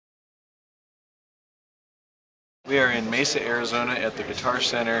We are in Mesa, Arizona at the Guitar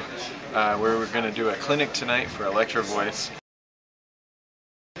Center where we're going to do a clinic tonight for Electro Voice.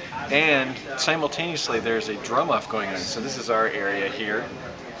 And simultaneously there's a drum-off going on. So this is our area here,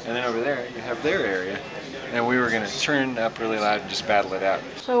 and then over there you have their area. And we were going to turn up really loud and just battle it out.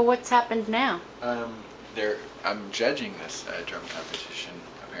 So what's happened now? I'm judging this drum competition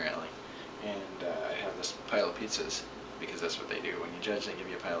apparently, and I have this pile of pizzas because that's what they do. When you judge, they give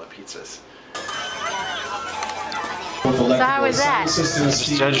you a pile of pizzas. So how was that?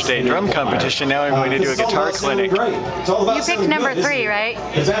 Just judged a drum competition. Now I'm going to do a guitar clinic. You picked number 3, right?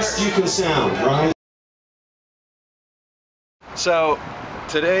 The best you can sound, right? So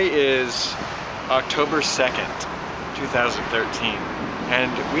today is October 2nd, 2013,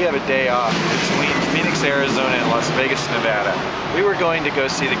 and we have a day off between Phoenix, Arizona and Las Vegas, Nevada. We were going to go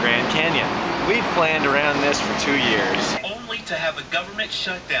see the Grand Canyon. We'd planned around this for 2 years. Only to have a government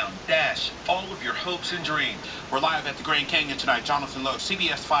shutdown dash all of your hopes and dreams. We're live at the Grand Canyon tonight. Jonathan Lowe,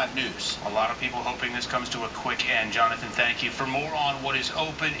 CBS 5 News. A lot of people hoping this comes to a quick end. Jonathan, thank you. For more on what is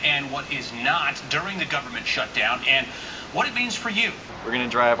open and what is not during the government shutdown and what it means for you. We're going to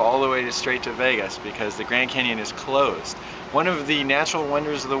drive all the way straight to Vegas because the Grand Canyon is closed. One of the natural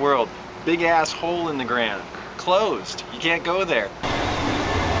wonders of the world. Big ass hole in the ground. Closed. You can't go there.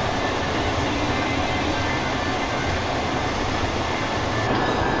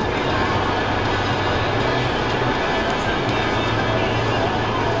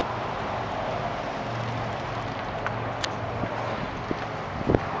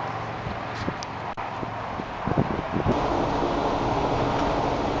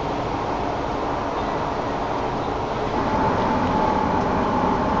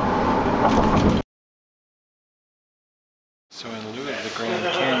 So in lieu of the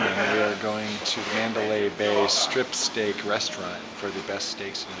Grand Canyon, we are going to Mandalay Bay Strip Steak Restaurant for the best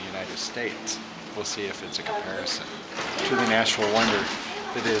steaks in the United States. We'll see if it's a comparison to the natural wonder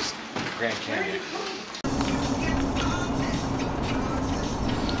that is Grand Canyon.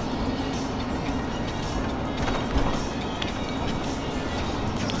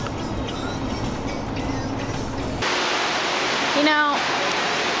 You know,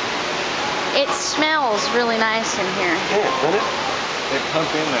 it smells really nice in here. Yeah, doesn't it? They pump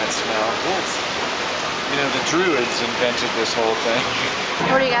in that smell. Yes. You know, the Druids invented this whole thing.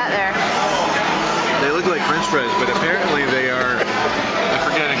 What do you got there? They look like French fries, but apparently they are, I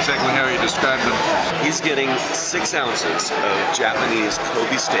forget exactly how he described them. He's getting 6 ounces of Japanese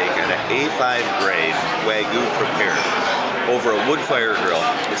Kobe steak at an A5 grade Wagyu prepared over a wood fire grill.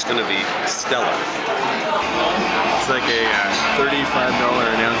 It's going to be stellar. It's like a $35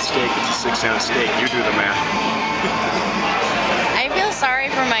 an ounce steak. It's a 6-ounce steak. You do the math. I feel sorry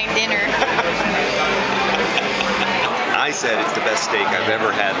for my dinner. I said it's the best steak I've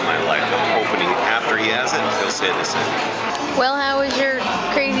ever had in my life. I'm hoping after he has it, he'll say the same. Well, how was your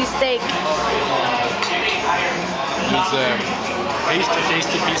crazy steak? It's a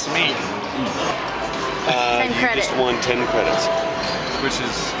tasty piece of meat. 10 you credits. just won 10 credits. Which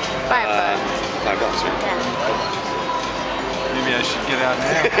is $5. $5, right? Yeah. Maybe I should get out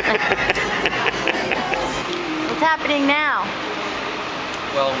now. What's happening now?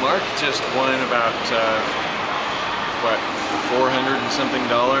 Well, Mark just won about what, $400 and something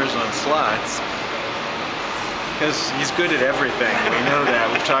on slots. Because he's good at everything. We know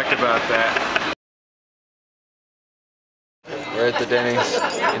that. We've talked about that. We're at the Denny's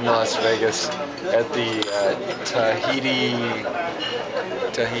in Las Vegas at the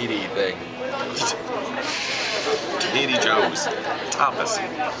Tahiti thing. Tahiti Joe's. Tapas.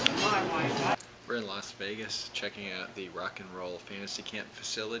 We're in Las Vegas checking out the Rock and Roll Fantasy Camp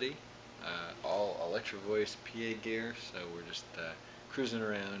facility. All Electro Voice PA gear, so we're just cruising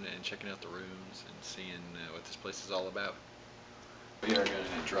around and checking out the rooms and seeing what this place is all about. We are going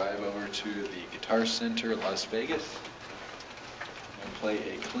to drive over to the Guitar Center, Las Vegas, and play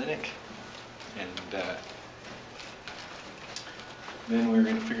a clinic, and then we're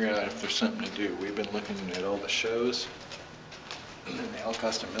going to figure out if there's something to do. We've been looking at all the shows, and they all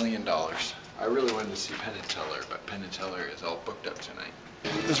cost $1 million. I really wanted to see Penn & Teller, but Penn & Teller is all booked up tonight.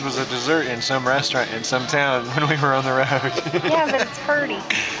 This was a dessert in some restaurant in some town when we were on the road. Yeah, but it's pretty.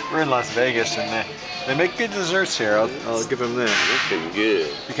 We're in Las Vegas, and they make good desserts here. I'll give them that. Looking good.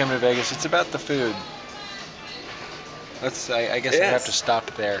 If you come to Vegas, it's about the food. I guess I have to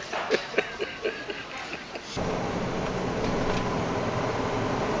stop there.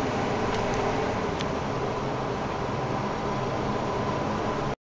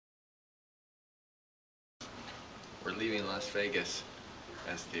 We're leaving Las Vegas,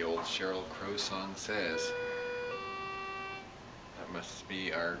 as the old Sheryl Crow song says. That must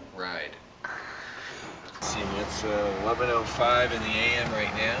be our ride. Let's see, it's 11:05 in the AM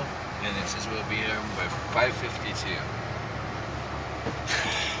right now, and it says we'll be home by 5:52.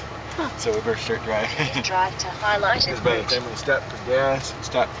 So we better start driving. Drive to highlighted Because by the route. time we stop for gas,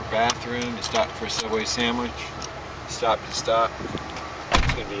 stop for bathroom, and stop for a Subway sandwich, stop to stop,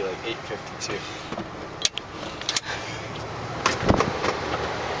 it's gonna be like 8:52.